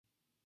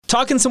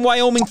Talking some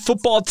Wyoming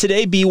football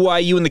today.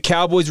 BYU and the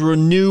Cowboys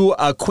renew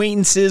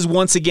acquaintances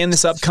once again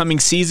this upcoming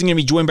season. Going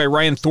to be joined by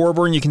Ryan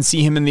Thorburn. You can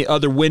see him in the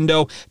other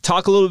window.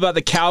 Talk a little bit about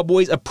the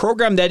Cowboys, a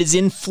program that is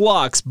in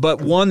flux,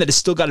 but one that has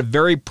still got a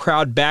very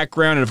proud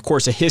background and, of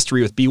course, a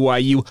history with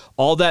BYU.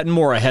 All that and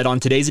more ahead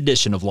on today's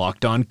edition of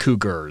Locked On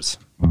Cougars.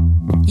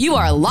 You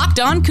are Locked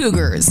On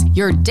Cougars,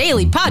 your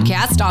daily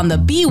podcast on the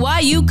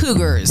BYU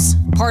Cougars,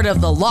 part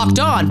of the Locked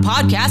On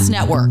Podcast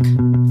Network.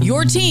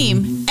 Your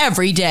team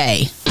every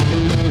day.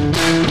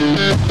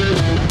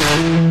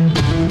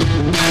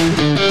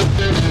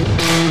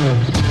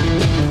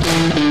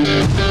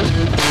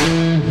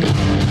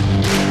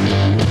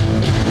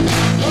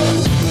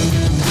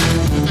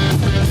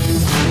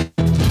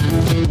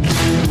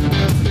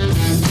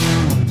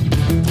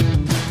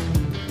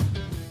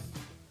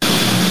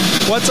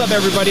 What's up,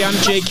 everybody? I'm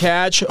Jake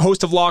Hatch,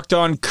 host of Locked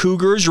On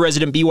Cougars,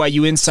 resident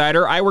BYU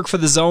insider. I work for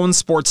the Zone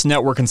Sports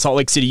Network in Salt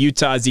Lake City,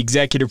 Utah, as the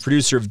executive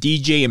producer of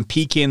DJ and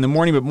PK in the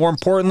morning. But more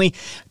importantly,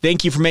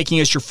 thank you for making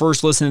us your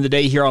first listen of the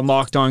day here on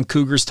Locked On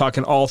Cougars,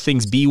 talking all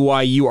things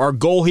BYU. Our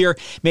goal here,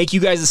 make you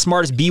guys the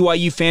smartest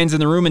BYU fans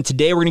in the room. And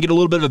today we're going to get a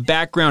little bit of a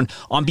background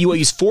on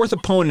BYU's fourth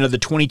opponent of the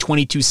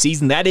 2022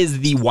 season. That is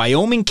the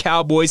Wyoming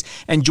Cowboys.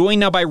 And joined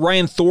now by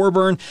Ryan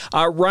Thorburn.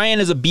 Ryan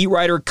is a beat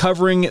writer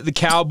covering the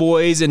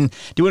Cowboys and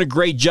doing a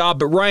great job.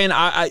 But Ryan,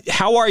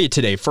 how are you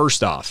today,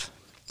 first off?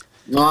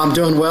 No, I'm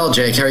doing well,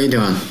 Jake. How are you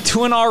doing?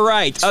 Doing all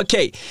right.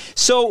 Okay,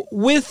 so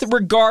with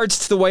regards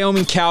to the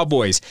Wyoming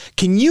Cowboys,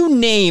 can you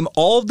name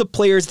all of the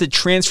players that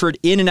transferred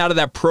in and out of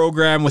that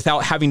program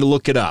without having to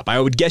look it up? I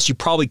would guess you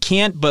probably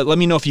can't, but let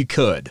me know if you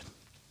could.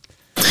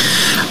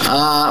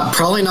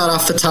 Probably not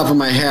off the top of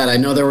my head. I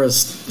know there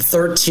was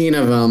 13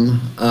 of them,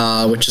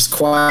 which is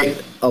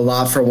quite a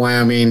lot for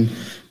Wyoming.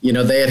 You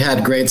know, they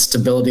had great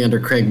stability under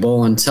Craig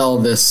Bohl until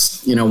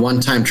this,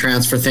 one-time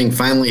transfer thing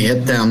finally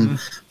hit them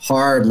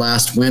hard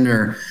last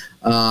winter.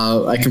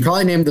 I can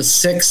probably name the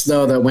 6,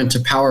 though, that went to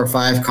Power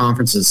 5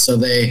 conferences. So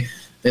they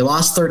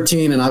lost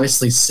 13 and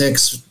obviously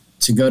 6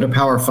 to go to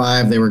Power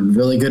 5. They were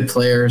really good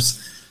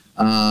players.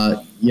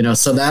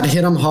 So that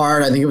hit them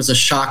hard. I think it was a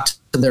shock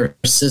to their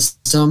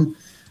system.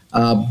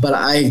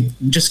 But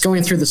just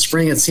going through the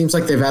spring, it seems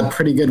like they've had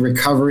pretty good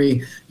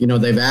recovery.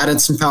 They've added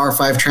some Power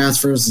 5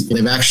 transfers.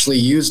 They've actually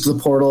used the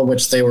portal,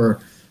 which they were,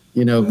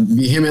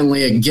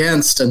 vehemently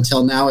against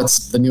until now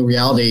it's the new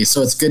reality.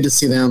 So it's good to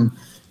see them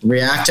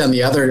react on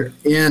the other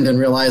end and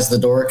realize the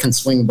door can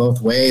swing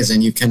both ways.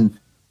 And you can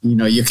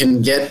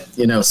get,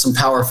 some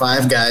Power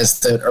 5 guys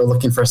that are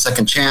looking for a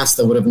second chance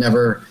that would have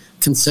never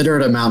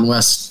considered a Mountain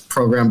West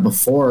program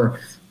before,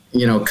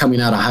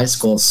 coming out of high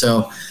school.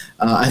 So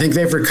I think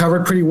they've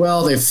recovered pretty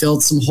well. They've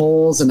filled some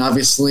holes, and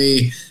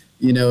obviously,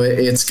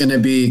 it's going to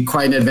be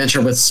quite an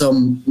adventure with so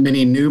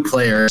many new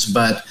players.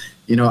 But,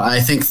 I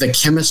think the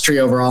chemistry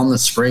overall in the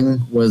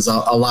spring was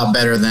a lot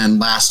better than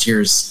last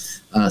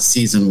year's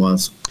season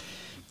was.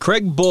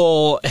 Craig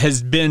Bohl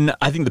has been,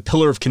 I think, the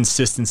pillar of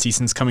consistency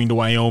since coming to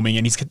Wyoming,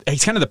 and he's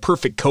kind of the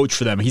perfect coach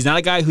for them. He's not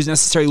a guy who's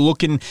necessarily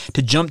looking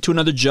to jump to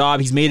another job.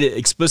 He's made it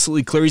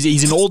explicitly clear.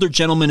 He's an older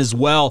gentleman as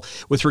well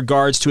with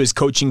regards to his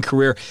coaching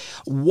career.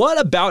 What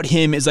about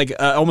him is like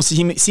almost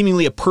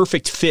seemingly a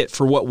perfect fit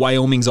for what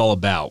Wyoming's all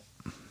about?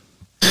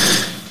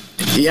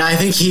 Yeah, I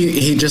think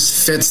he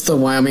just fits the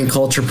Wyoming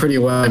culture pretty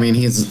well. I mean,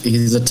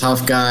 he's a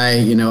tough guy.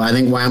 I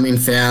think Wyoming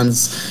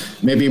fans,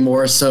 maybe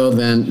more so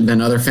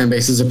than other fan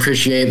bases,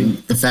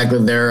 appreciate the fact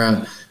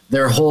that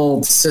their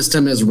whole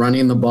system is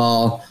running the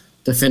ball,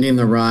 defending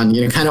the run.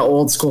 Kind of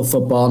old school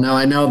football. Now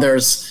I know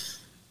there's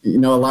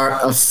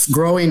a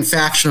growing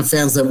faction of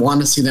fans that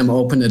want to see them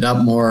open it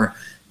up more.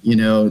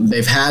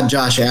 They've had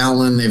Josh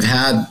Allen,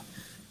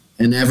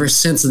 and ever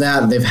since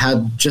that they've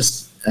had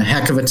just a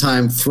heck of a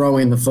time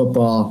throwing the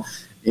football,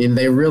 and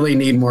they really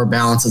need more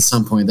balance at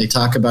some point. They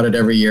talk about it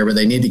every year, but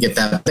they need to get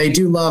that. They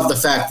do love the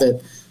fact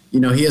that,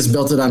 he has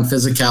built it on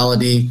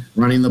physicality,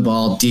 running the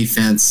ball,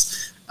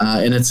 defense,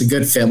 and it's a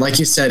good fit. Like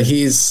you said,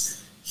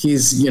 he's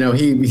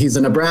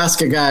a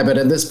Nebraska guy, but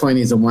at this point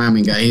he's a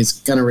Wyoming guy. He's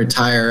going to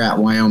retire at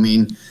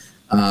Wyoming,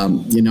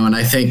 and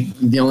I think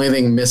the only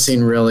thing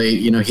missing really,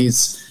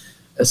 he's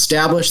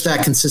established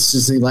that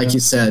consistency. Like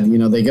you said,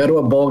 they go to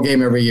a bowl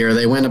game every year.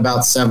 They win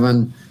about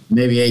 7,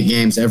 maybe 8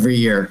 games every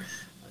year.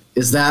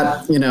 Is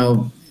that,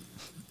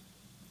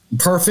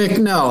 perfect?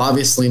 No,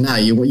 obviously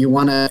not. You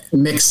want to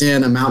mix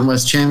in a Mountain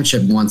West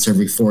championship once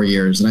every 4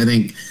 years. And I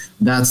think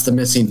that's the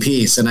missing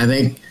piece. And I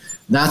think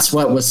that's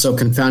what was so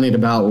confounding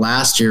about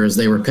last year is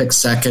they were picked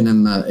second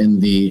in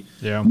the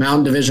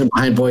Mountain Division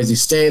behind Boise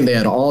State. They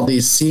had all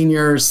these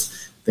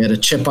seniors. They had a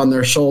chip on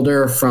their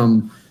shoulder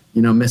from,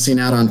 missing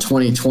out on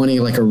 2020,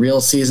 like a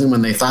real season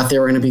when they thought they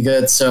were going to be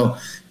good. So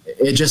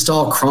it just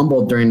all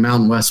crumbled during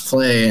Mountain West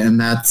play. And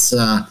that's,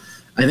 I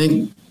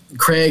think,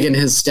 Craig and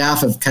his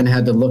staff have kind of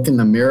had to look in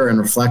the mirror and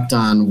reflect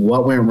on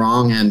what went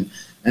wrong and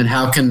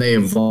how can they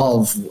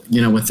evolve,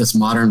 with this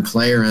modern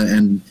player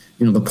and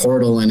the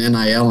portal and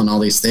NIL and all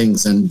these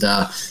things. And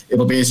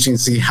it'll be interesting to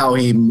see how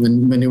he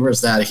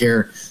maneuvers that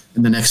here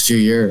in the next few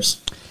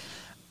years.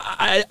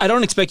 I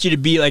don't expect you to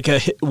be like a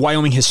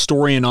Wyoming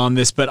historian on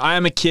this, but I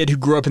am a kid who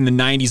grew up in the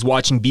 90s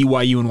watching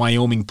BYU and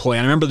Wyoming play.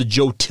 And I remember the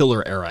Joe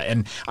Tiller era.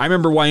 And I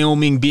remember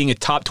Wyoming being a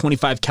top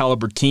 25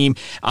 caliber team.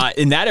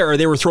 In that era,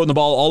 they were throwing the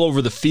ball all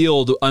over the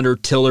field under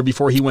Tiller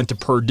before he went to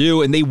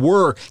Purdue, and they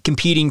were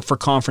competing for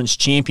conference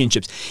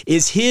championships.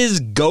 Is his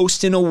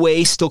ghost, in a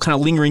way, still kind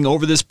of lingering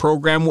over this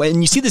program?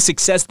 When you see the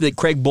success that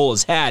Craig Bull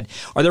has had,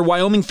 are there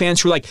Wyoming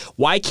fans who are like,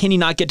 why can he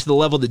not get to the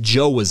level that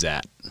Joe was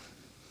at?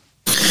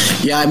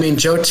 Yeah, I mean,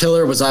 Joe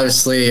Tiller was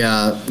obviously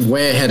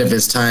way ahead of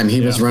his time.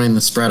 He was running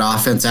the spread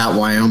offense at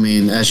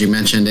Wyoming, as you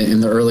mentioned, in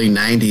the early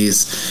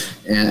 90s,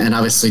 and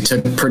obviously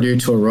took Purdue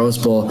to a Rose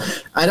Bowl.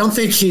 I don't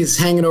think he's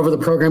hanging over the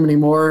program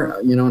anymore.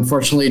 You know,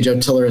 unfortunately, Joe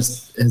Tiller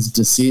is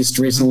deceased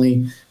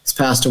recently. He's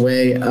passed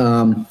away.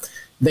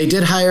 They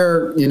did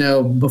hire,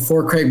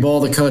 before Craig Bull,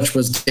 the coach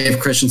was Dave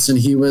Christensen.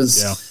 He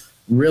was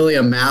really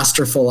a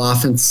masterful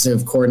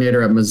offensive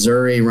coordinator at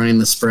Missouri, running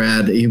the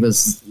spread. He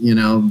was,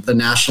 the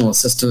National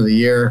Assistant of the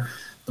Year,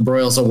 the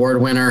Broyles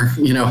Award winner.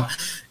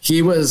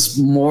 He was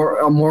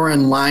more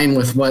in line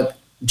with what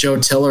Joe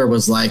Tiller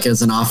was like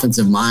as an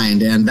offensive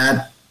mind, and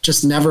that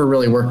just never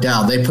really worked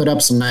out. They put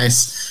up some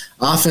nice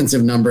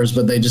offensive numbers,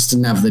 but they just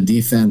didn't have the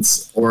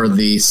defense or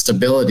the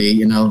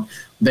stability.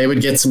 They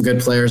would get some good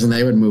players and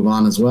they would move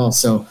on as well.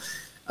 So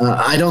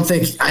I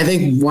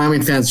think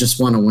Wyoming fans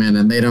just want to win,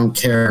 and they don't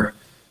care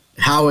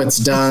how it's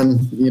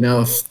done.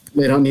 If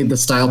they don't need the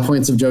style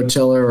points of Joe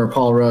Tiller or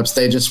Paul Ropes,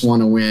 they just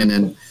want to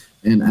win.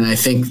 And I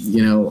think,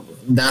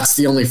 that's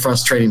the only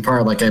frustrating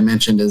part, like I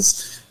mentioned,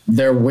 is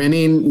they're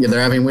winning.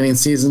 They're having winning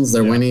seasons.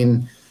 They're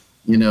winning,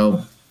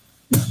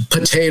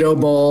 potato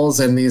bowls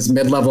and these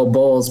mid-level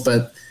bowls.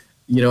 But,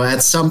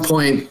 at some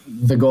point,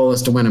 the goal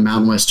is to win a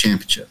Mountain West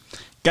championship.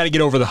 Got to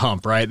get over the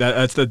hump, right?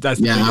 That's the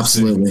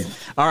absolutely. Thing.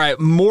 All right,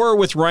 more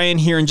with Ryan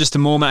here in just a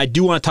moment. I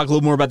do want to talk a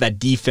little more about that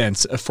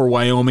defense for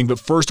Wyoming, but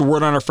first, a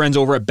word on our friends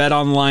over at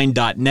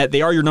betonline.net.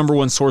 They are your number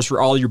one source for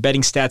all your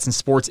betting stats and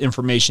sports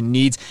information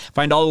needs.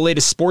 Find all the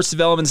latest sports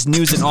developments,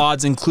 news, and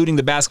odds, including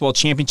the basketball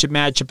championship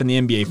matchup and the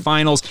NBA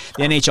Finals,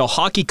 the NHL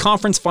Hockey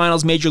Conference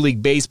Finals, Major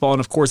League Baseball, and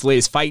of course, the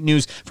latest fight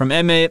news from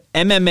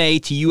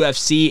MMA to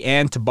UFC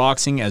and to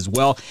boxing as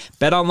well.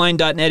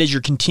 Betonline.net is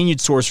your continued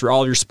source for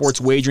all of your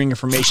sports wagering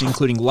information,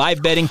 including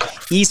live betting,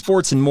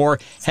 esports, and more.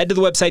 Head to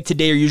the website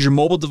today or use your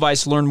mobile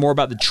device to learn more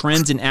about the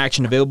trends in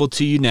action available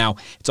to you now.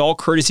 It's all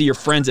courtesy of your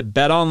friends at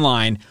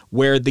BetOnline,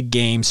 where the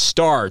game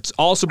starts.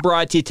 Also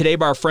brought to you today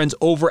by our friends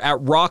over at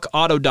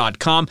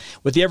RockAuto.com.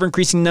 With the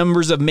ever-increasing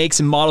numbers of makes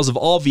and models of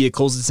all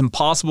vehicles, it's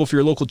impossible for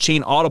your local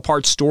chain auto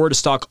parts store to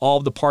stock all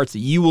of the parts that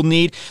you will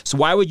need. So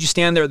why would you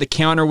stand there at the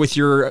counter with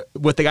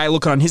the guy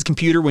looking on his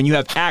computer when you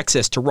have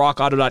access to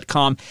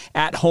RockAuto.com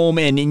at home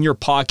and in your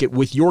pocket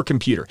with your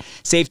computer?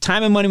 Save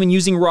time and money when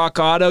using Rock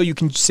Auto. You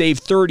can save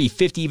 30,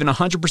 50, even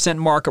 100%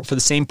 markup for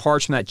the same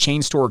parts from that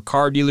chain store or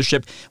car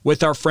dealership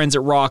with our friends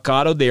at Rock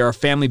Auto. They are a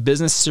family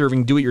business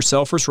serving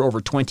do-it-yourselfers for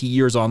over 20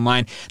 years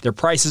online. Their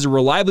prices are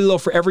reliably low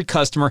for every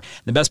customer.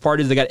 The best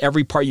part is they got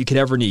every part you could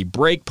ever need.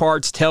 Brake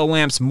parts, tail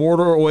lamps,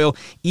 motor oil,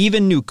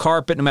 even new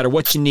carpet. No matter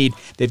what you need,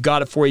 they've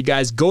got it for you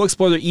guys. Go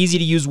explore their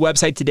easy-to-use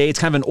website today. It's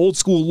kind of an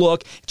old-school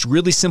look. It's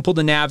really simple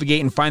to navigate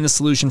and find the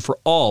solution for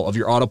all of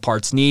your auto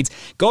parts needs.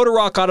 Go to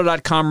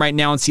rockauto.com right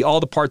now and see all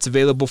the parts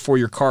available for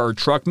your car or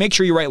truck. Make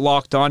sure you write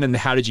Locked On in the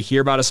How Did You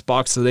Hear About Us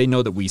box so they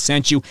know that we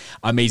sent you.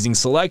 Amazing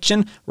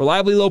selection,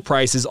 reliably low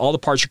prices, all the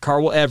parts your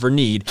car will ever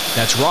need.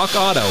 That's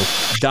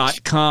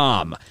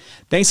rockauto.com.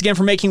 Thanks again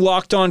for making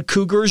Locked On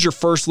Cougars your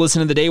first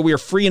listen of the day. We are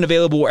free and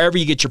available wherever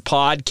you get your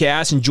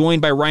podcasts, and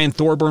joined by Ryan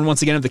Thorburn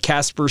once again of the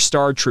Casper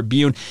Star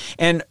Tribune.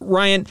 And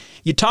Ryan,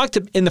 you talked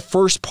in the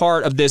first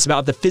part of this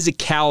about the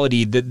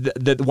physicality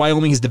that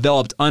Wyoming has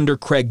developed under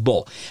Craig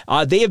Bull.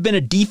 They have been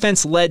a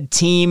defense-led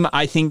team,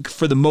 I think,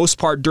 for the most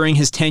part during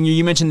his tenure.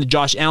 You mentioned the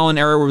Josh Allen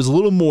era where it was a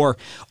little more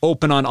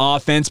open on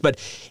offense, but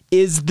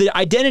is the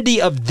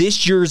identity of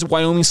this year's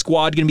Wyoming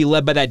squad going to be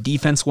led by that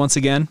defense once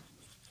again?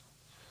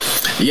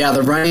 Yeah,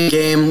 the running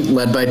game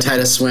led by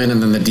Titus Swin,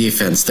 and then the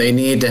defense. They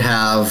need to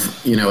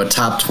have, a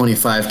top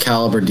 25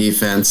 caliber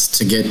defense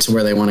to get to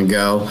where they want to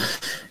go.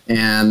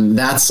 And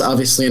that's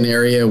obviously an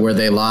area where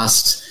they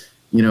lost,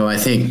 I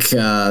think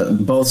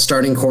both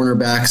starting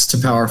cornerbacks to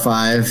Power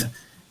 5,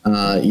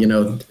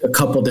 a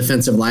couple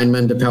defensive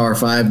linemen to Power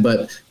 5.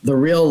 But the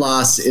real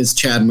loss is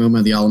Chad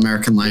Muma, the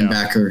All-American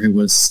linebacker, who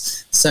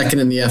was second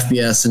in the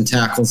FBS in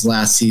tackles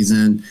last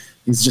season.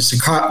 He's just a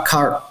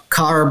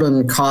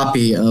carbon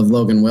copy of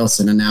Logan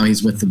Wilson, and now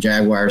he's with the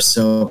Jaguars.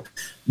 So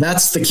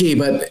that's the key.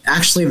 But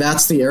actually,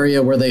 that's the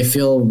area where they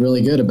feel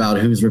really good about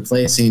who's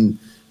replacing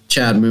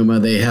Chad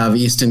Muma. They have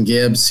Easton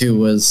Gibbs, who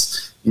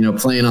was,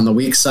 playing on the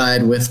weak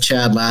side with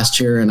Chad last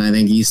year, and I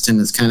think Easton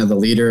is kind of the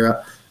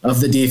leader of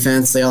the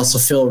defense. They also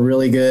feel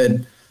really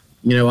good,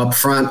 up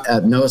front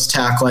at nose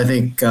tackle. I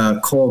think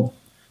Cole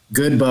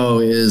Goodbow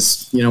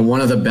is,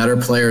 one of the better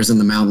players in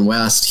the Mountain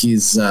West.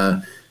 He's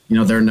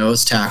their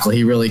nose tackle.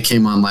 He really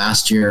came on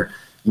last year.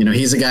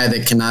 He's a guy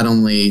that can not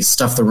only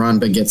stuff the run,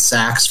 but get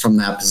sacks from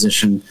that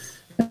position.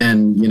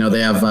 And, they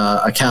have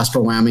a Casper,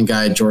 Wyoming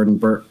guy, Jordan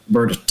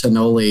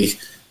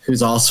Bertinoli,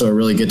 who's also a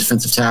really good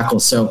defensive tackle.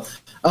 So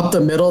up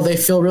the middle, they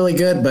feel really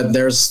good, but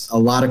there's a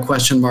lot of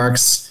question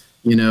marks,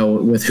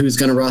 with who's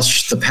going to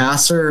rush the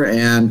passer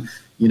and,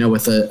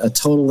 with a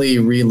totally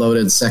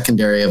reloaded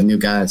secondary of new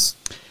guys.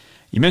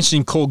 You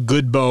mentioned Cole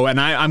Goodbow, and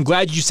I'm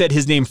glad you said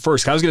his name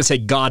first. I was going to say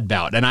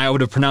Godbout, and I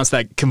would have pronounced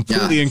that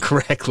completely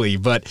incorrectly.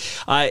 But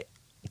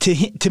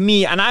to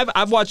me, and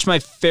I've watched my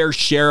fair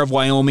share of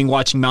Wyoming,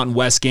 watching Mountain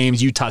West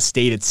games, Utah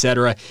State,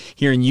 etc.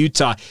 here in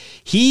Utah.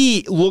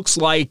 He looks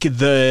like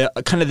the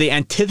kind of the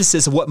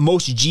antithesis of what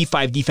most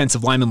G5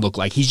 defensive linemen look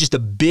like. He's just a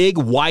big,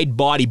 wide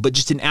body, but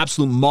just an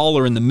absolute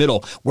mauler in the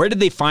middle. Where did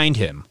they find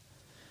him?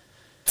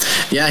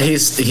 Yeah,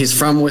 he's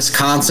from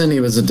Wisconsin. He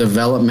was a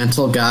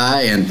developmental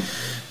guy and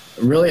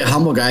really a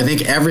humble guy. I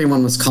think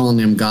everyone was calling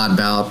him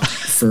Godbout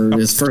for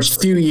his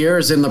first few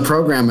years in the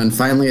program, and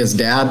finally his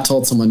dad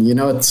told someone,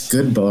 it's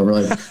Goodbow.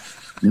 We're like,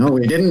 no,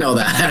 we didn't know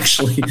that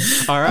actually.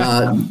 All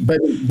right.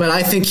 But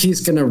I think he's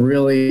going to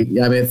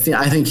really. I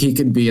think he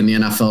could be in the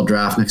NFL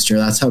draft next year.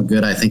 That's how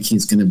good I think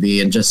he's going to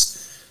be. And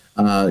just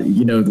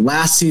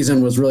last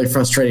season was really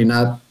frustrating,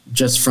 not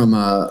just from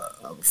a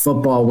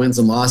football wins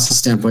and losses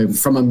standpoint, but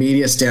from a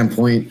media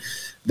standpoint.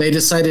 They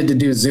decided to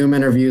do Zoom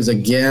interviews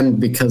again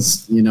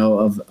because,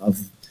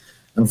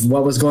 of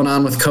what was going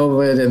on with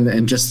COVID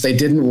and just they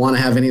didn't want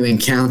to have anything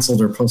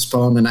canceled or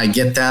postponed. And I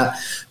get that.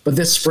 But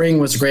this spring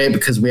was great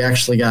because we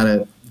actually got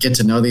to get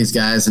to know these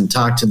guys and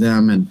talk to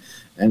them.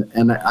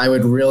 And I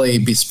would really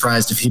be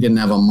surprised if he didn't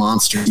have a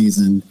monster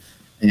season.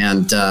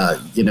 And,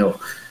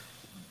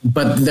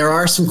 but there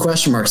are some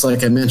question marks.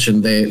 Like I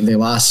mentioned, they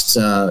lost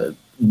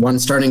one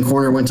starting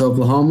corner went to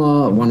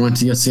Oklahoma, one went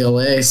to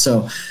UCLA.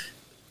 So,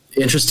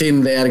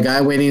 interesting, they had a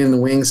guy waiting in the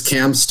wings,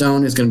 Cam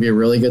Stone, who's going to be a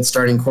really good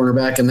starting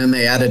cornerback. And then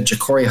they added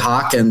Ja'Cory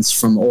Hawkins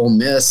from Ole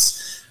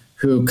Miss,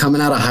 who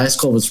coming out of high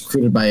school was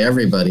recruited by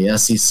everybody,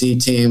 SEC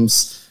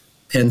teams,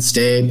 Penn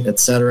State, et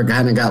cetera.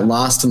 Kind of got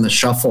lost in the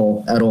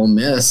shuffle at Ole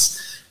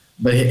Miss.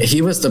 But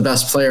he was the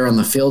best player on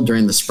the field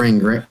during the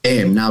spring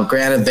game. Now,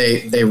 granted,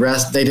 they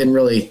didn't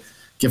really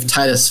give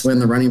Titus Swin,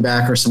 the running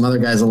back, or some other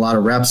guys a lot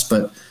of reps,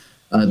 but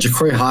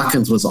Ja'Cory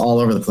Hawkins was all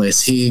over the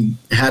place. He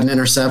had an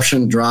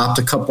interception, dropped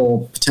a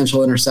couple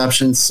potential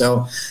interceptions.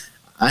 So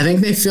I think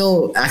they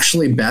feel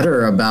actually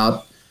better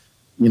about,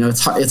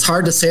 it's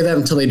hard to say that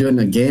until they do it in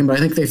a game, but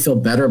I think they feel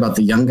better about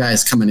the young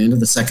guys coming into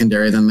the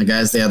secondary than the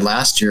guys they had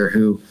last year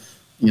who,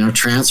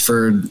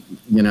 transferred,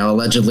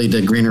 allegedly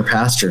to greener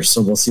pastures.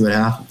 So we'll see what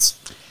happens.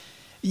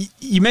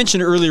 You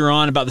mentioned earlier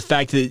on about the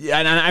fact that,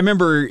 and I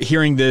remember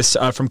hearing this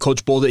from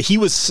Coach Bull, that he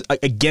was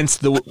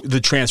against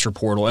the transfer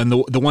portal and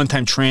the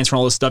one-time transfer and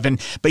all this stuff,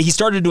 but he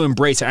started to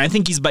embrace it. And I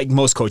think he's like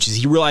most coaches.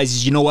 He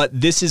realizes,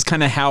 this is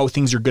kind of how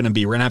things are going to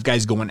be. We're going to have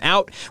guys going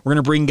out. We're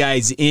going to bring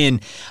guys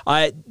in.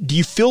 Do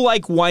you feel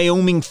like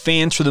Wyoming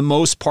fans, for the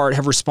most part,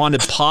 have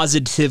responded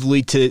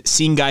positively to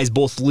seeing guys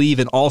both leave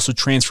and also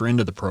transfer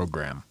into the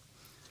program?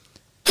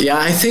 Yeah,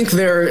 I think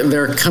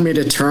they're coming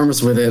to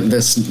terms with it,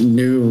 this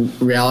new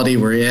reality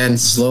we're in,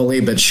 slowly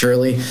but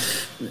surely.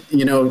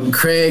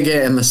 Craig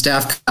and the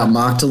staff got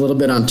mocked a little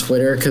bit on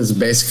Twitter because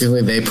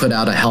basically they put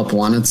out a help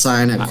wanted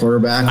sign at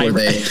quarterback where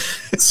they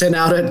sent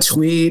out a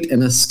tweet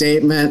and a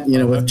statement,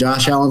 with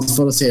Josh Allen's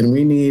photo saying,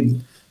 we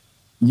need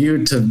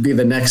you to be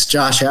the next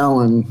Josh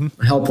Allen,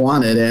 help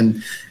wanted.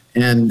 And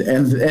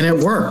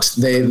it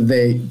worked.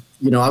 They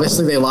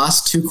obviously they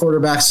lost two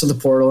quarterbacks to the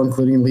portal,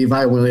 including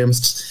Levi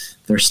Williams,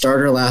 their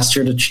starter last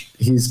year.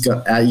 He's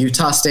at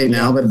Utah State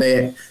now, but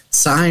they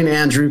signed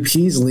Andrew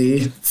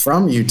Peasley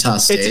from Utah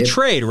State. It's a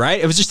trade, right?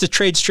 It was just a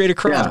trade straight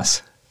across.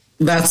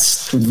 Yeah.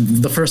 That's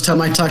the first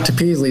time I talked to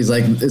Peasley. He's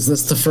like, is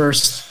this the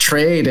first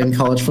trade in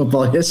college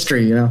football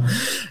history?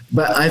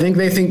 But I think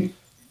they think,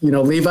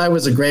 Levi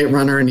was a great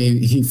runner, and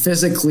he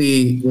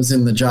physically was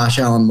in the Josh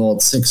Allen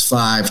mold,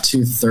 6'5",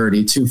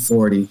 230,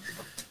 240.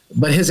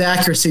 But his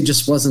accuracy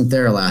just wasn't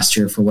there last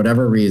year for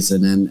whatever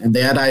reason. And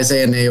they had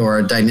Isaiah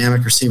Nayor, a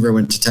dynamic receiver,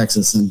 went to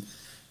Texas, and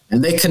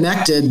they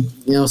connected,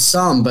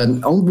 some. But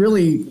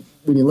really,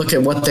 when you look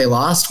at what they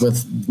lost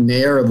with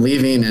Nayor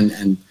leaving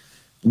and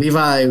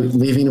Levi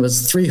leaving, it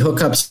was 3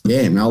 hookups a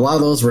game. Now, a lot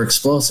of those were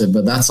explosive,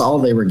 but that's all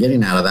they were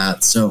getting out of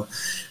that. So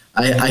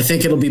I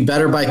think it'll be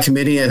better by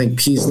committee. I think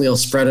Peasley will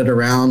spread it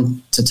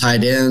around to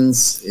tight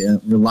ends,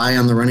 rely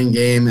on the running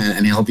game,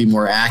 and he'll be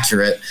more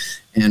accurate.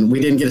 And we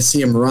didn't get to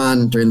see him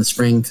run during the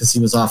spring because he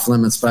was off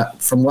limits. But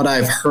from what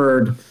I've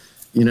heard,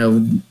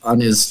 on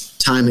his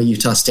time at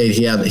Utah State,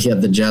 he had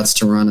the jets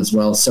to run as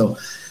well. So,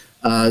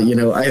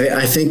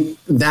 I think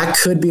that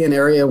could be an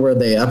area where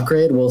they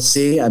upgrade. We'll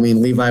see. I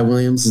mean, Levi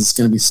Williams is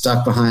going to be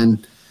stuck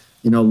behind,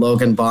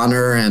 Logan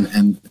Bonner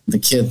and the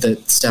kid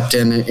that stepped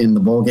in the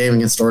bowl game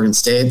against Oregon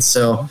State.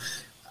 So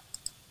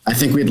I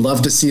think we'd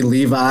love to see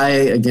Levi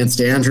against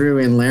Andrew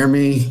and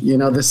Laramie,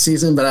 this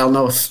season, but I don't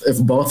know if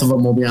both of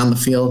them will be on the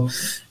field.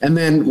 And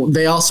then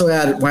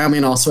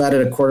Wyoming also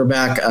added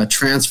a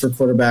transfer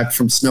quarterback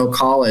from Snow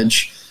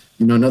College,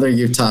 another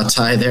Utah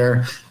tie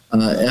there.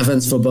 Evan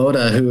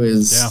Svoboda, who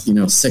is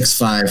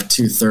 6'5",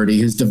 230,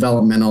 who's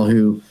developmental,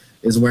 who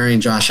is wearing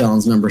Josh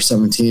Allen's number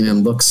 17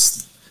 and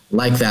looks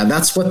like that.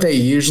 That's what they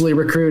usually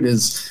recruit,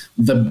 is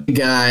the big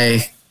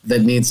guy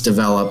that needs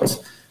developed.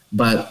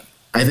 But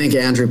I think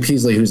Andrew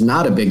Peasley, who's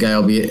not a big guy,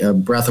 will be a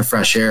breath of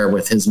fresh air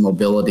with his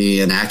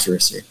mobility and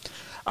accuracy.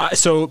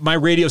 So my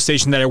radio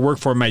station that I work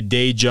for, my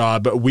day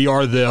job, we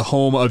are the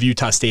home of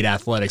Utah State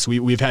athletics.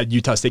 We've had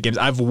Utah State games.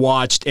 I've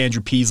watched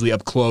Andrew Peasley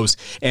up close,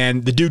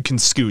 and the dude can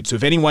scoot. So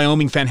if any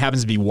Wyoming fan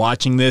happens to be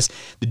watching this,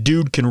 the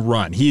dude can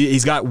run.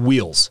 He's got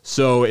wheels.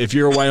 So if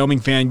you're a Wyoming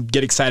fan,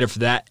 get excited for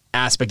that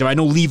aspect of it. I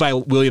know Levi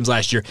Williams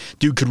last year,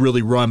 dude could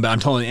really run, but I'm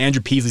telling you,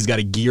 Andrew Peasley's got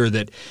a gear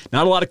that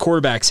not a lot of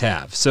quarterbacks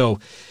have. So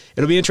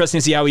it'll be interesting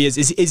to see how he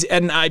is.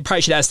 And I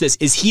probably should ask this,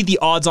 is he the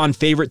odds-on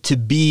favorite to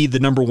be the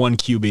number one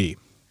QB?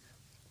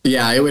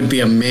 Yeah, it would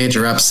be a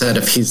major upset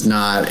if he's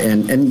not.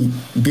 And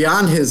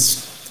beyond his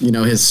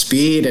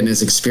speed and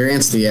his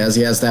experience that he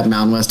has that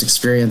Mountain West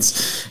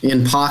experience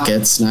in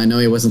pockets. And I know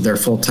he wasn't their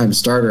full-time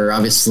starter.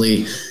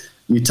 Obviously,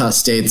 Utah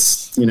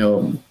State's,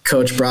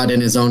 coach brought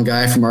in his own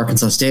guy from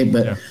Arkansas State,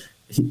 but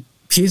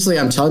Peasley,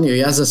 I'm telling you,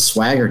 he has a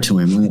swagger to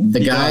him. The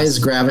guys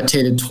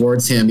gravitated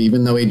towards him,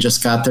 even though he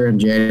just got there in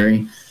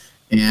January.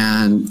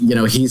 And,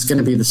 he's going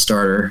to be the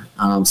starter.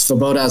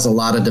 Svoboda has a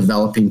lot of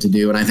developing to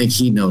do, and I think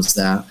he knows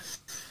that.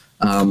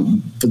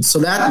 But so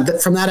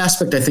that from that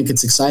aspect, I think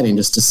it's exciting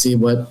just to see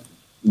what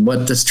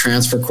this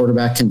transfer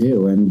quarterback can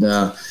do. And,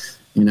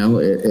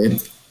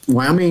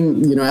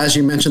 Wyoming, as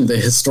you mentioned, the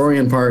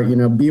historian part,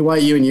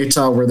 BYU and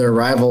Utah were their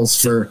rivals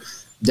for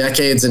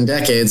decades and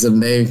decades,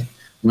 and they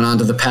went on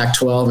to the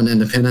Pac-12 and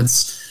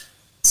independence.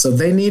 So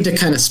they need to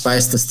kind of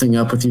spice this thing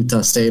up with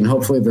Utah State, and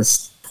hopefully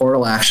this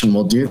portal action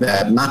will do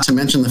that. Not to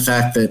mention the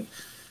fact that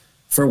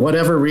for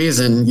whatever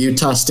reason,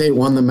 Utah State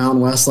won the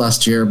Mountain West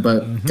last year,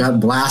 but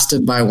got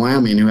blasted by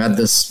Wyoming, who had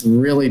this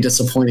really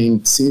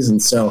disappointing season.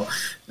 So,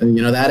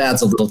 that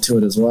adds a little to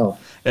it as well.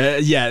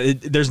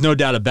 There's no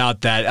doubt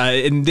about that.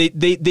 And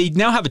they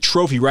now have a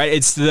trophy,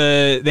 right?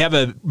 They have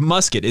a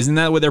musket. Isn't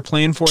that what they're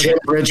playing for? Jim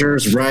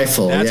Bridger's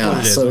rifle. That's what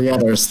it is.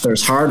 So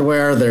there's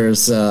hardware,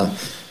 there's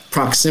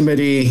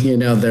proximity.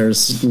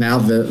 There's now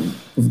the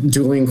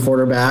dueling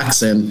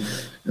quarterbacks and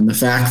the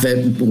fact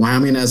that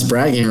Wyoming has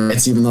bragging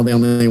rights, even though they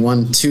only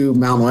won 2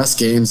 Mountain West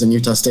games and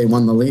Utah State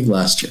won the league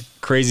last year.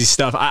 Crazy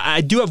stuff.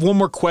 I do have one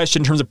more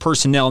question in terms of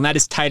personnel, and that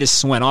is Titus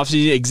Swen.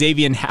 Obviously,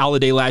 Xavier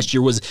Halliday last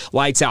year was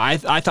lights out.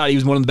 I thought he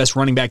was one of the best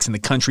running backs in the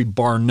country,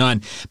 bar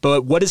none.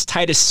 But what does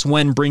Titus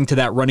Swen bring to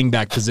that running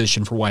back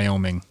position for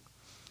Wyoming?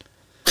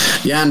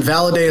 Yeah, and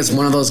Halliday is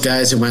one of those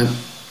guys who went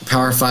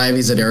Power 5.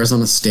 He's at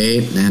Arizona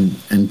State,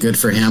 and good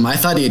for him. I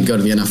thought he'd go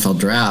to the NFL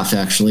draft,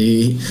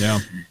 actually. Yeah.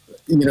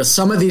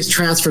 Some of these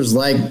transfers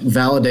like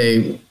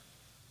Valaday,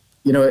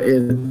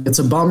 it's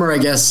a bummer, I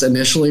guess,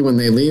 initially when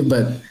they leave,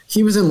 but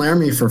he was in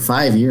Laramie for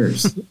 5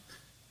 years.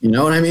 You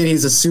know what I mean?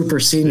 He's a super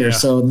senior. Yeah.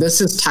 So this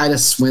is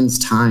Titus Swen's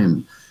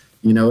time.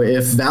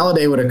 If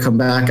Valaday would have come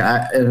back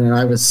and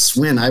I was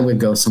Swen, I would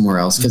go somewhere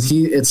else because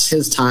it's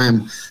his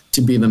time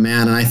to be the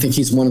man. And I think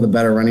he's one of the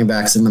better running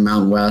backs in the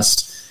Mountain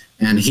West,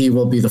 and he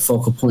will be the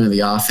focal point of the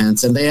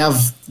offense. And they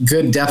have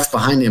good depth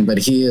behind him, but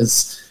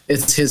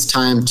it's his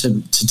time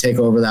to take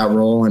over that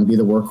role and be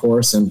the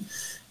workhorse. And,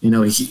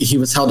 he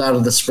was held out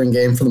of the spring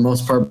game for the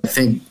most part. I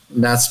think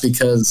that's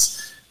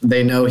because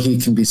they know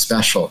he can be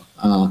special.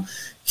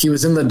 He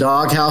was in the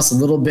doghouse a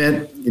little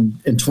bit in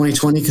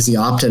 2020 because he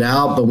opted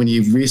out. But when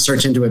you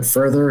research into it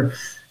further,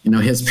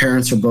 his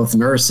parents are both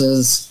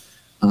nurses,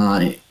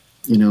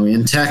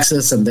 in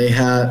Texas, and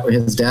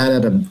his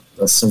dad had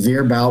a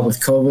severe bout with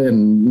COVID,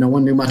 and no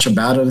one knew much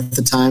about it at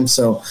the time.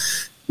 So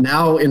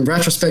now, in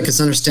retrospect,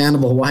 it's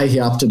understandable why he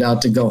opted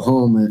out to go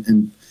home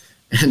and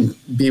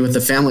be with the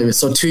family.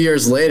 So 2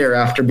 years later,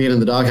 after being in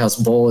the doghouse,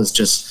 Bowl is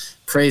just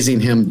praising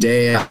him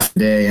day after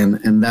day,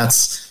 and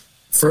that's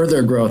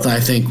further growth, I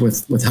think,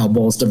 with how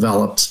Bowl's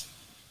developed.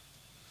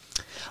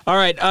 All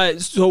right,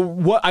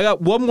 so I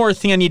got one more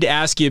thing I need to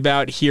ask you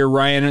about here,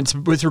 Ryan. It's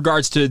with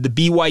regards to the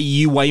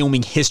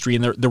BYU-Wyoming history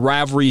and the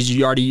rivalries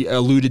you already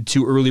alluded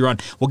to earlier on.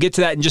 We'll get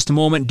to that in just a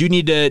moment. Do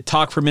need to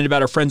talk for a minute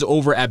about our friends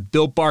over at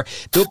Built Bar.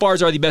 Built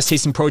Bars are the best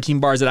tasting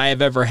protein bars that I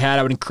have ever had.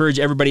 I would encourage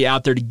everybody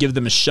out there to give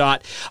them a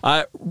shot.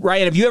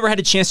 Ryan, have you ever had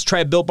a chance to try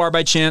a Built Bar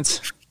by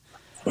chance?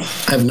 I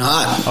have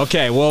not.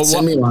 Okay, well,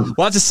 send me one.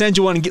 We'll have to send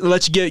you one and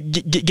let you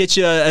get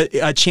you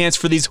a chance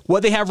for these.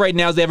 What they have right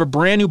now is they have a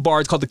brand new bar.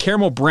 It's called the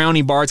Caramel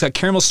Brownie Bar. It's got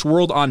caramel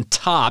swirled on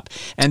top,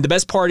 and the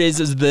best part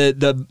is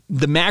the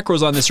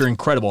macros on this are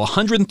incredible.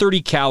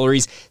 130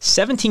 calories,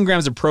 17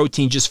 grams of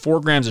protein, just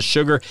 4 grams of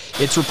sugar.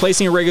 It's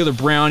replacing a regular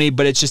brownie,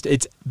 but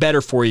it's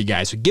better for you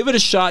guys. So give it a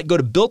shot. Go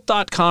to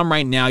built.com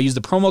right now. Use the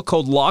promo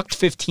code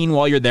LOCKED15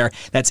 while you're there.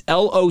 That's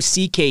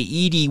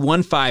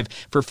LOCKED15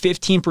 for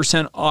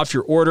 15% off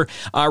your order.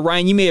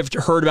 Ryan, you may have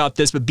heard about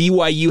this, but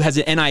BYU has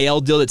an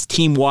NIL deal that's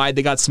team-wide.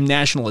 They got some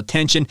national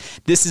attention.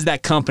 This is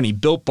that company,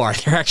 Built Bar.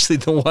 They're actually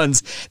the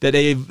ones that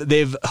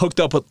they've hooked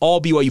up with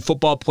all BYU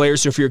football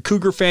players. So if you're a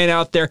Cougar fan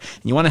out there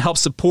and you want to help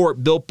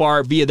support Built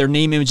Bar via their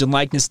name, image, and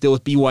likeness deal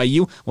with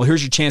BYU, well,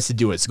 here's your chance to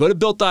do it. So go to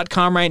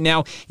Built.com right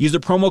now. Use the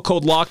promo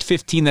code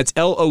LOCKED15. That's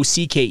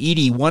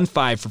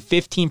LOCKED15 for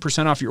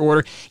 15% off your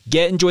order.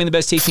 Get enjoying the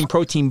best tasting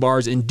protein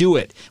bars and do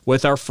it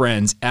with our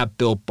friends at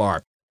Built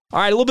Bar. All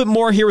right, a little bit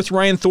more here with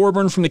Ryan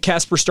Thorburn from the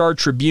Casper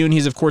Star-Tribune.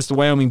 He's, of course, the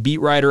Wyoming beat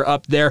writer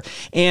up there.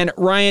 And,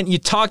 Ryan, you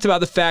talked about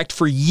the fact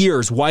for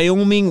years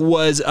Wyoming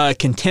was a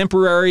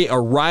contemporary, a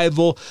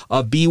rival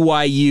of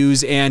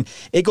BYU's, and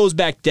it goes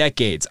back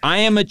decades. I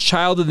am a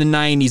child of the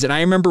 90s, and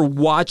I remember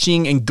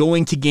watching and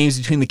going to games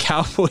between the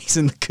Cowboys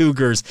and the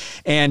Cougars,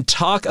 and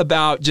talk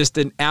about just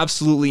an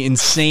absolutely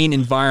insane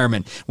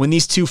environment when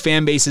these two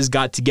fan bases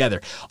got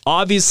together.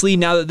 Obviously,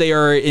 now that they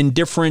are in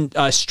different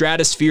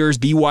stratospheres,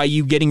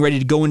 BYU getting ready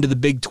to go into the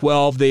Big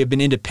 12. They have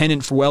been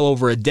independent for well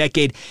over a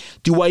decade.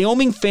 Do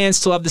Wyoming fans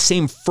still have the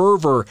same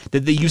fervor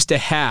that they used to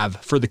have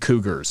for the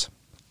Cougars?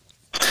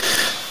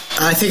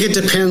 I think it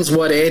depends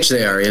what age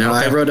they are. Okay.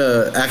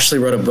 I actually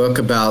wrote a book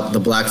about the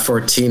Black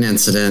 14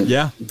 incident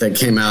that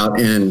came out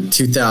in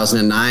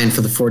 2009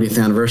 for the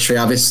 40th anniversary.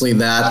 Obviously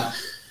that,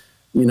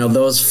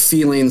 those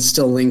feelings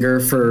still linger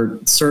for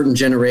certain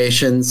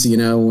generations,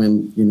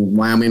 when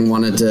Wyoming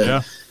wanted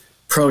to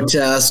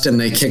protest and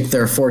they kicked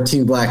their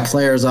 14 black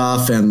players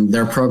off, and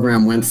their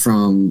program went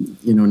from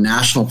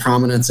national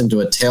prominence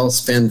into a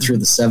tailspin through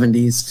the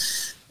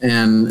 70s,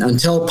 and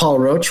until Paul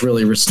Roach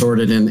really restored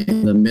it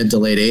in the mid to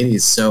late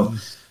 80s. So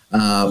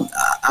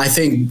I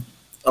think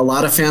a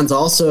lot of fans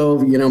also,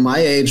 my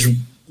age,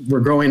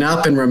 were growing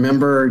up and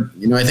remember,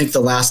 I think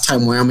the last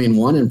time Wyoming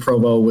won in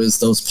Provo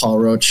was those Paul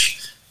Roach,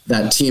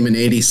 that team in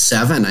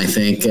 87, I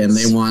think, and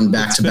they won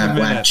back-to-back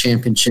WAC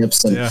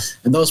championships.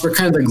 And those were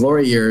kind of the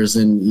glory years.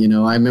 And,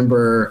 I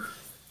remember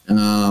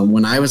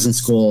when I was in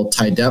school,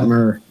 Ty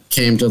Detmer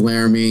came to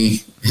Laramie,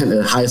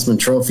 the Heisman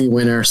Trophy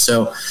winner.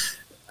 So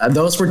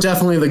those were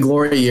definitely the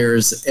glory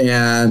years.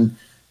 And,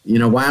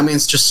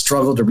 Wyoming's just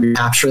struggled to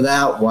recapture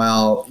that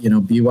while,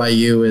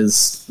 BYU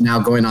is now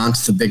going on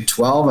to the Big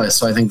 12.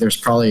 So I think there's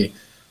probably,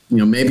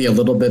 maybe a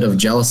little bit of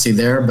jealousy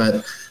there.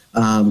 But,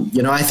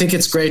 I think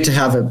it's great to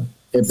have it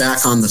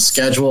back on the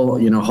schedule.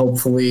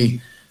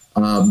 Hopefully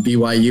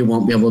BYU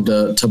won't be able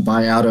to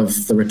buy out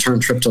of the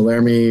return trip to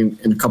Laramie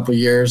in a couple of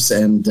years.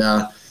 And,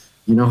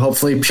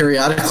 hopefully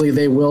periodically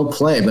they will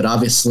play, but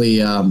obviously,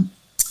 they're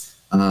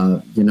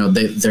not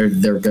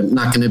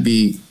going to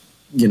be,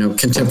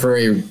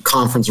 contemporary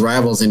conference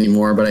rivals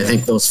anymore. But I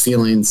think those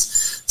feelings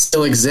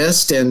still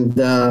exist. And,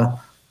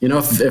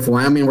 if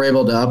Wyoming were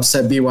able to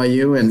upset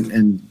BYU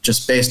and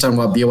just based on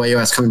what BYU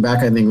has coming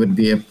back, I think would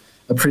be a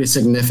pretty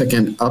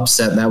significant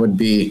upset. That would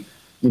be,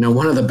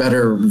 one of the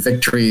better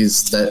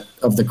victories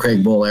of the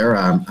Craig Bowl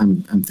era,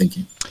 I'm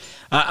thinking.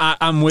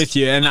 I'm with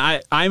you, and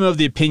I'm of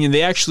the opinion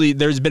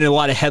there's been a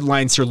lot of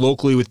headlines here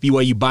locally with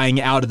BYU buying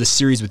out of the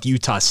series with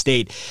Utah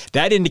State.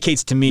 That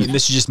indicates to me, and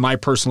this is just my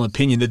personal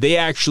opinion, that they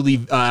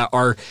actually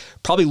are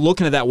probably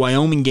looking at that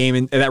Wyoming game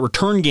and that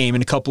return game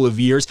in a couple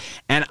of years.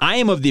 And I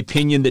am of the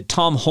opinion that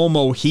Tom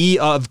Holmoe, he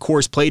of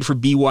course played for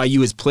BYU,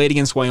 has played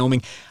against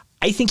Wyoming.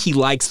 I think he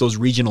likes those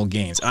regional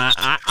games.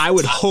 I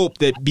would hope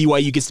that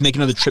BYU gets to make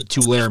another trip to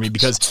Laramie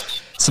because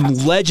some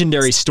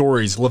legendary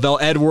stories. Lavelle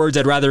Edwards,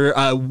 I'd rather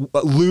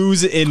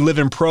lose and live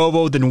in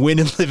Provo than win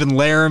and live in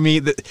Laramie.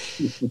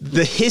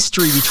 The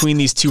history between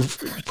these two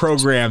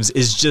programs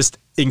is just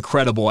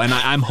incredible, and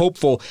I'm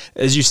hopeful,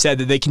 as you said,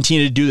 that they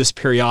continue to do this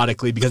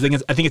periodically because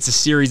I think it's a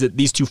series that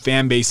these two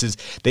fan bases,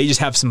 they just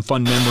have some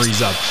fun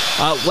memories of.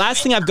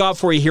 Last thing I've got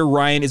for you here,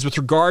 Ryan, is with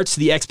regards to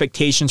the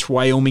expectations for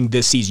Wyoming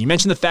this season. You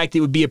mentioned the fact that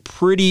it would be a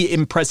pretty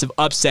impressive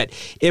upset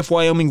if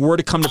Wyoming were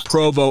to come to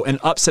Provo and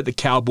upset the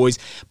Cowboys,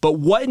 but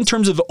what in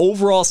terms of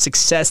overall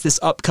success this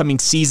upcoming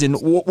season,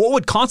 what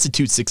would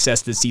constitute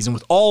success this season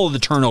with all of the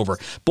turnover?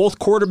 Both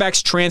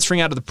quarterbacks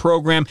transferring out of the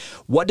program.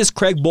 What does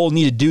Craig Bowl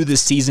need to do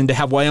this season to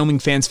have Wyoming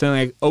fans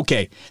feeling like,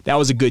 okay, that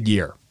was a good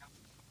year?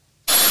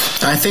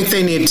 I think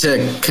they need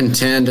to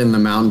contend in the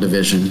Mountain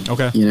Division.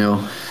 Okay.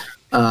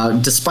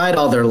 Despite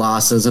all their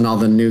losses and all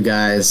the new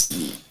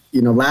guys,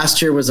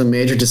 last year was a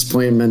major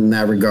disappointment in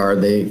that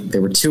regard. They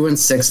were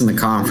 2-6 in the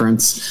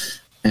conference,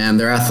 and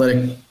their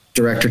athletic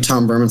director,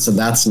 Tom Berman, said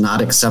that's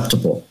not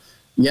acceptable.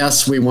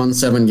 Yes, we won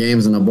 7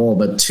 games in a bowl,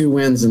 but 2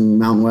 wins in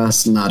Mountain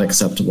West, not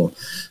acceptable.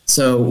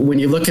 So when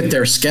you look at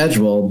their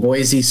schedule,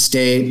 Boise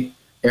State,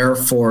 Air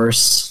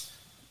Force,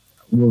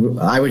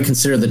 I would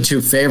consider the 2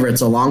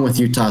 favorites along with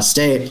Utah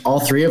State. All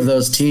 3 of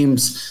those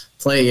teams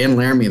play in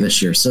Laramie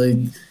this year. So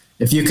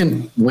if you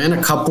can win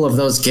a couple of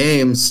those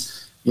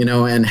games,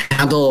 and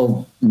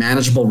handle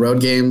manageable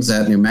road games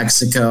at New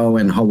Mexico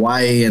and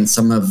Hawaii and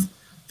some of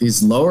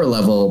these lower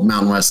level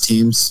Mountain West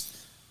teams,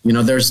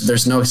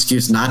 there's no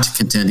excuse not to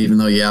contend, even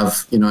though you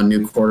have, a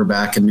new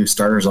quarterback and new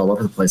starters all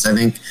over the place. I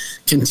think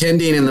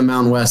contending in the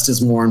Mountain West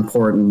is more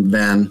important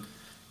than,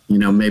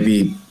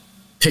 maybe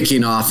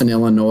picking off in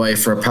Illinois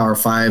for a Power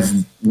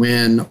 5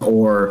 win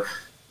or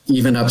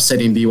even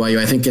upsetting BYU.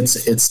 I think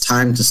it's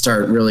time to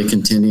start really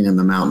contending in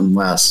the Mountain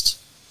West.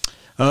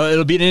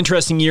 It'll be an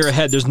interesting year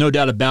ahead. There's no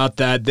doubt about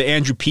that. The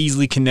Andrew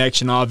Peasley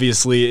connection,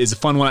 obviously, is a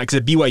fun one because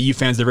BYU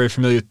fans are very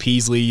familiar with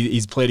Peasley.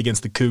 He's played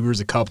against the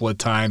Cougars a couple of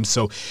times.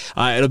 So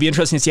it'll be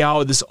interesting to see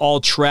how this all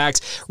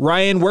tracks.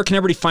 Ryan, where can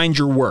everybody find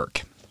your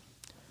work?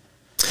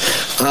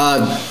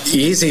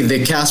 Easy.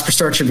 The Casper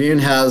Star Tribune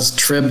has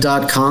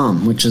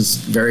trib.com, which is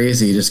very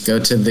easy. You just go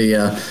to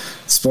the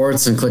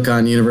sports and click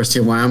on University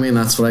of Wyoming.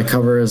 That's what I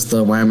cover is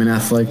the Wyoming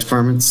Athletic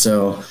Department.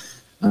 So,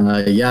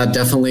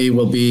 definitely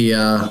will be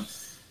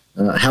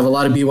have a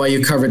lot of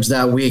BYU coverage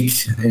that week.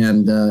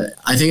 And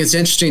I think it's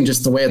interesting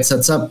just the way it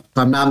sets up. If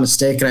I'm not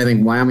mistaken, I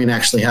think Wyoming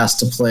actually has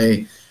to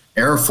play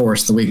Air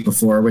Force the week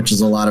before, which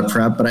is a lot of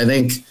prep. But I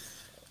think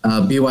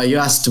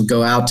BYU has to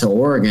go out to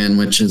Oregon,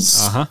 which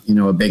is,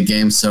 a big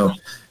game. So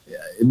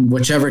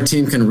whichever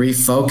team can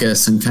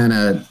refocus and kind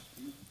of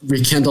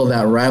rekindle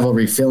that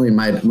rivalry feeling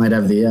might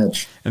have the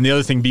edge. And the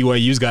other thing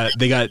BYU's got,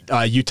 they got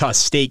Utah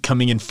State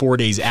coming in 4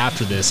 days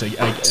after this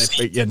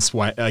against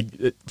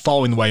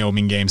following the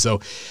Wyoming game. So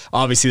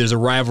obviously there's a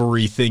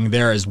rivalry thing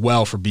there as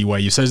well for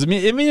BYU. So it's an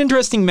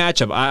interesting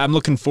matchup. I'm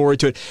looking forward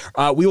to it.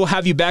 We will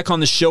have you back on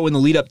the show in the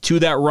lead up to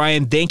that,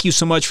 Ryan. Thank you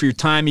so much for your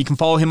time. You can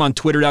follow him on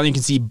Twitter. Down you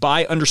can see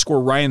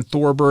 @Ryan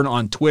Thorburn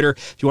on Twitter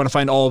if you want to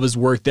find all of his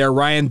work there.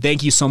 Ryan,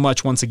 thank you so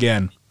much once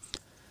again.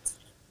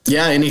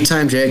 Yeah,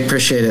 anytime, Jake.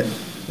 Appreciate it.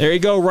 There you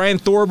go, Ryan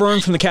Thorburn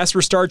from the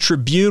Casper Star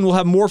Tribune. We'll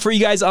have more for you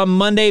guys on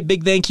Monday.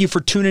 Big thank you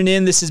for tuning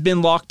in. This has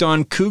been Locked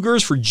On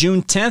Cougars for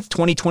June 10th,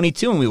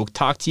 2022, and we will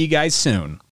talk to you guys soon.